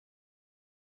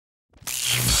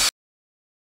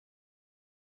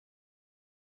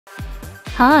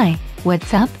Hi,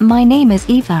 what's up? My name is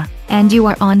Eva, and you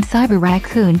are on Cyber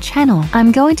Raccoon channel.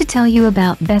 I'm going to tell you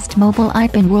about best mobile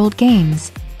open world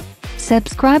games.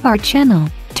 Subscribe our channel,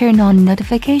 turn on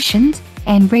notifications,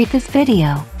 and rate this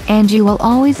video, and you will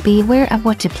always be aware of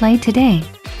what to play today.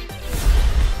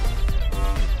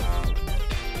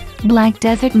 Black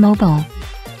Desert Mobile.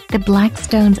 The Black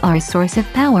Stones are a source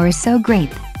of power so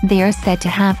great, they are said to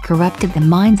have corrupted the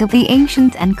minds of the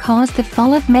ancients and caused the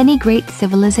fall of many great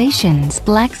civilizations.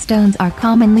 Black stones are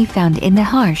commonly found in the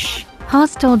harsh,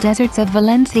 hostile deserts of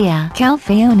Valencia.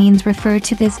 Calphaeonians refer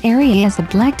to this area as the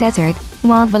Black Desert,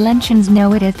 while Valencians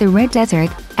know it as the Red Desert,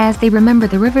 as they remember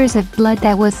the rivers of blood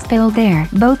that was spilled there.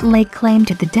 Both lay claim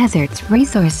to the desert's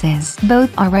resources.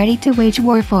 Both are ready to wage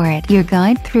war for it. Your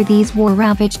guide through these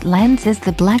war-ravaged lands is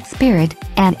the Black Spirit,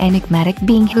 an enigmatic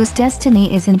being whose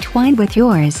destiny is entwined with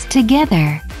yours.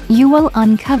 Together, you will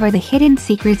uncover the hidden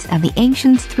secrets of the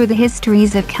ancients through the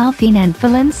histories of Calphaeon and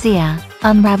Valencia,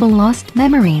 unravel lost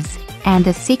memories, and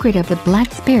the secret of the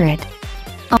Black Spirit.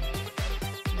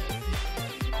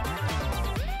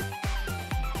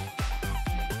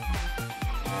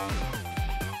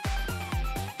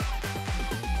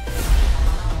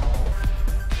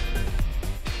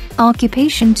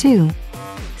 Occupation 2.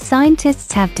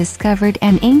 Scientists have discovered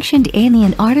an ancient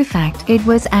alien artifact. It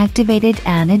was activated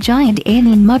and a giant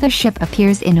alien mothership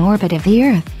appears in orbit of the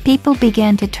Earth. People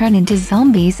began to turn into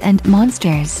zombies and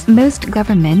monsters. Most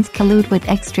governments collude with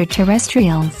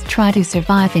extraterrestrials. Try to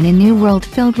survive in a new world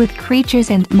filled with creatures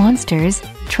and monsters.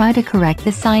 Try to correct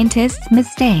the scientists'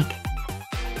 mistake.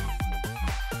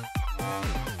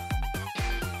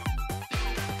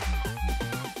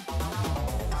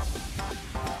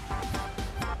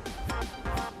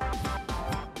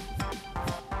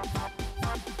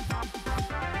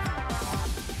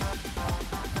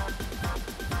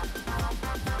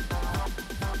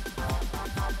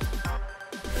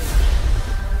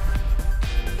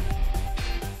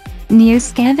 New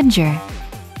Scavenger.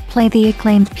 Play the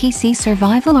acclaimed PC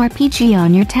survival RPG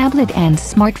on your tablet and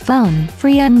smartphone.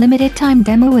 Free unlimited time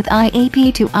demo with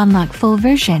IAP to unlock full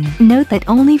version. Note that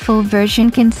only full version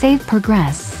can save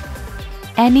progress.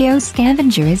 Neo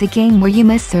Scavenger is a game where you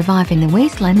must survive in the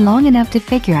wasteland long enough to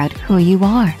figure out who you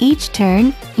are. Each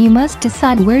turn, you must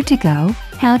decide where to go,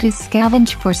 how to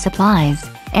scavenge for supplies,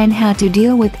 and how to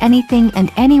deal with anything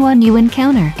and anyone you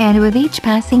encounter. And with each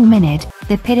passing minute,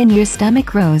 the pit in your stomach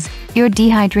grows, your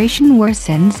dehydration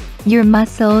worsens, your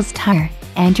muscles tire,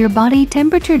 and your body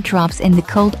temperature drops in the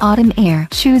cold autumn air.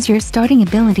 Choose your starting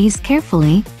abilities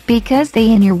carefully, because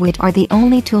they and your wit are the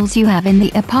only tools you have in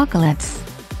the apocalypse.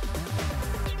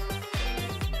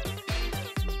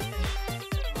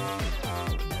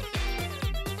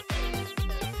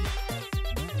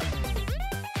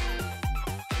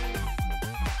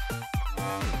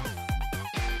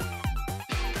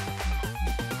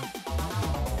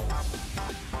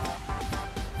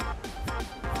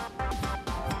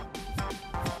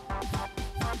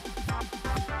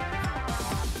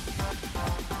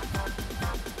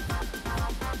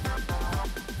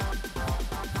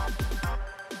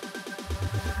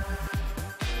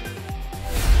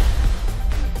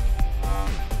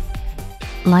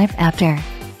 Life After.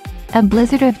 A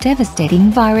blizzard of devastating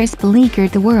virus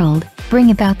beleaguered the world, bring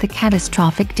about the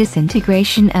catastrophic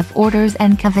disintegration of orders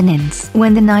and covenants.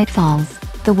 When the night falls,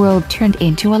 the world turned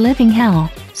into a living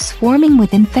hell, swarming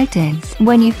with infecteds.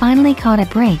 When you finally caught a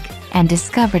break, and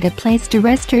discovered a place to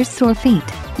rest your sore feet,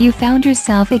 you found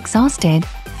yourself exhausted,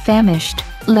 famished,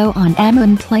 low on ammo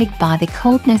and plagued by the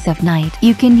coldness of night.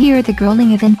 You can hear the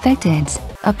growling of infecteds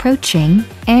approaching,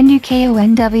 and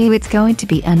UKONW, it's going to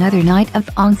be another night of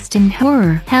angst and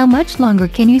horror. How much longer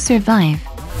can you survive?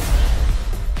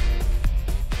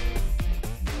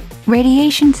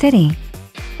 Radiation City.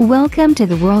 Welcome to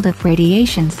the world of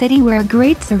Radiation City, where a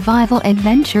great survival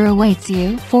adventure awaits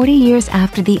you. 40 years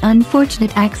after the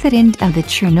unfortunate accident of the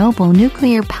Chernobyl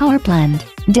nuclear power plant,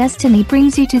 destiny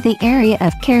brings you to the area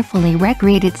of carefully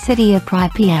recreated city of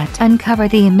Pripyat. Uncover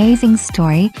the amazing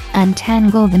story,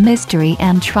 untangle the mystery,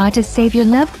 and try to save your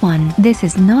loved one. This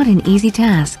is not an easy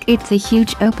task. It's a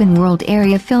huge open world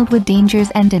area filled with dangers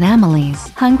and anomalies.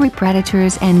 Hungry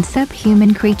predators and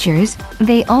subhuman creatures,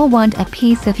 they all want a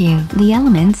piece of you. The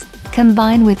elements,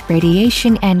 combined with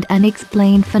radiation and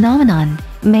unexplained phenomenon,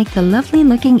 make the lovely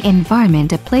looking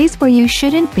environment a place where you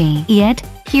shouldn't be. Yet,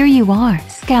 here you are.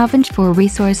 Scavenge for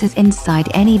resources inside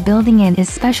any building, and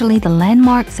especially the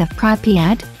landmarks of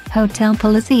Pripyat, Hotel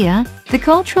Policia, the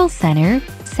Cultural Center,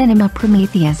 Cinema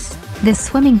Prometheus, the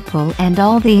swimming pool, and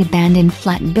all the abandoned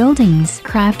flat buildings.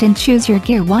 Craft and choose your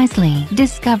gear wisely.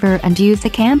 Discover and use the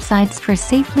campsites for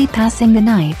safely passing the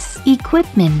nights.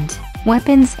 Equipment.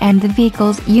 weapons and the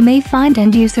vehicles you may find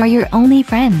and use are your only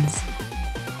friends.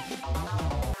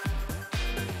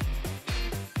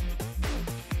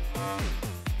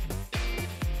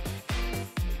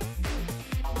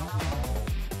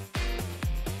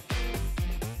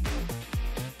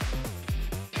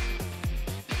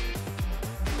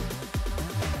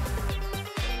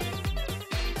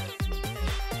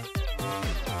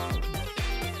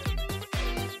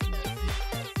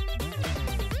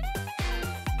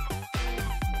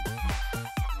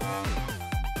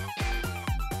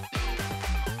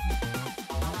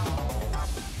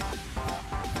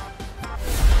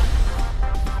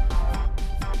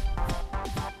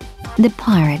 The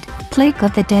Pirate Plague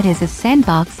of the Dead is a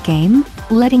sandbox game,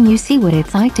 letting you see what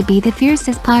it's like to be the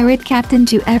fiercest pirate captain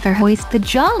to ever hoist the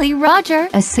Jolly Roger.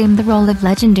 Assume the role of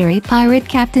legendary pirate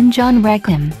captain John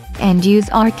Raccoon, and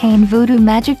use arcane voodoo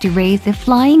magic to raise the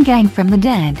flying gang from the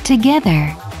dead.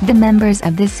 Together, the members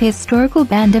of this historical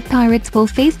band of pirates will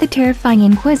face the terrifying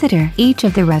Inquisitor. Each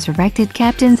of the resurrected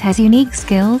captains has unique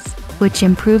skills, which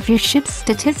improve your ship's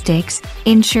statistics,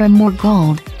 ensure more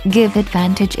gold, give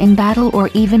advantage in battle, or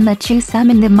even let you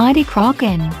summon the mighty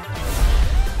Kraken.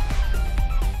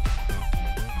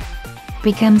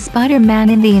 Become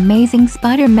Spider-Man in the Amazing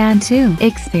Spider-Man 2.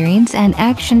 Experience an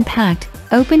action-packed,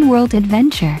 open-world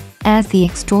adventure, as the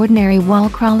extraordinary wall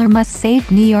crawler must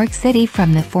save New York City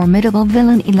from the formidable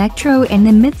villain Electro in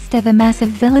the midst of a massive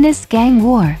villainous gang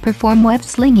war. Perform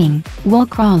web-slinging, wall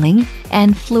crawling,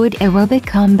 and fluid aerobic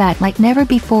combat like never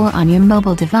before on your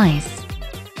mobile device.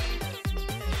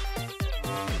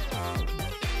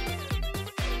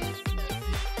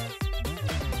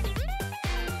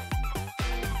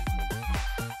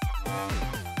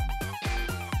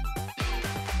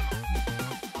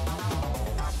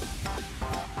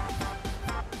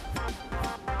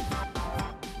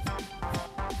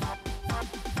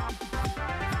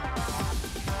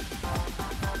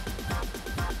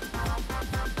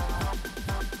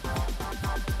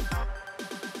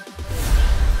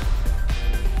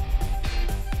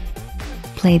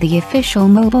 Play the official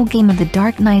mobile game of The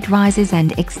Dark Knight Rises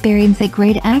and experience a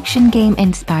great action game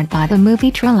inspired by the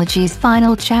movie trilogy's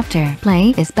final chapter.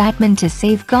 Play as Batman to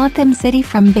save Gotham City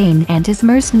from Bane and his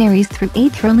mercenaries through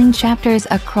 8 thrilling chapters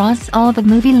across all the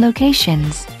movie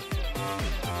locations.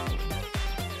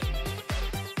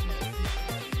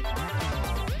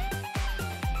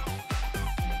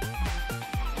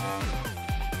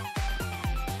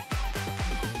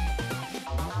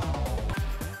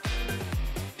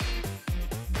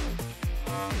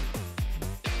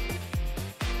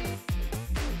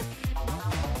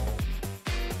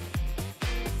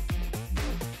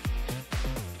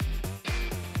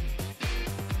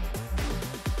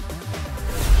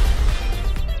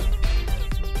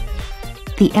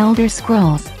 The Elder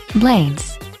Scrolls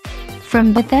Blades.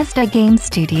 From Bethesda Game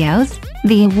Studios,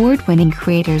 the award-winning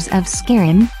creators of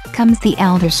Skyrim, comes The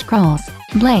Elder Scrolls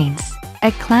Blades,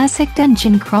 a classic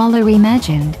dungeon crawler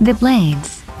reimagined. The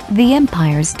Blades, the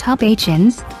Empire's top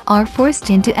agents, are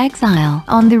forced into exile.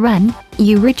 On the run,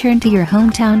 you return to your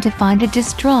hometown to find it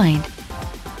destroyed.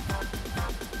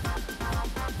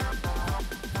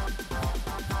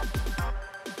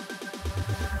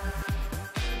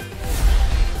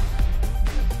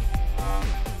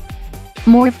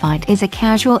 Morphite is a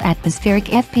casual atmospheric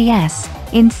FPS,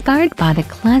 inspired by the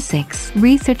classics.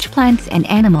 Research plants and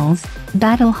animals,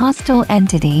 battle hostile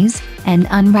entities, and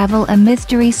unravel a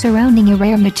mystery surrounding a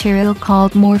rare material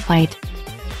called Morphite.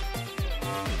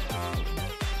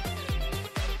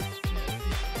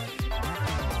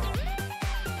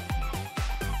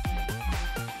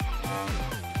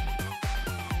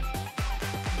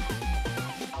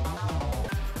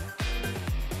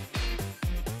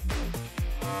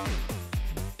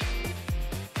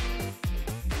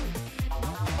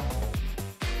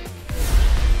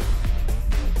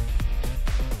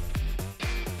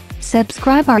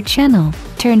 Subscribe our channel,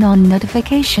 turn on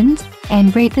notifications,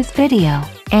 and rate this video,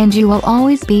 and you will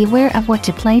always be aware of what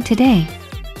to play today.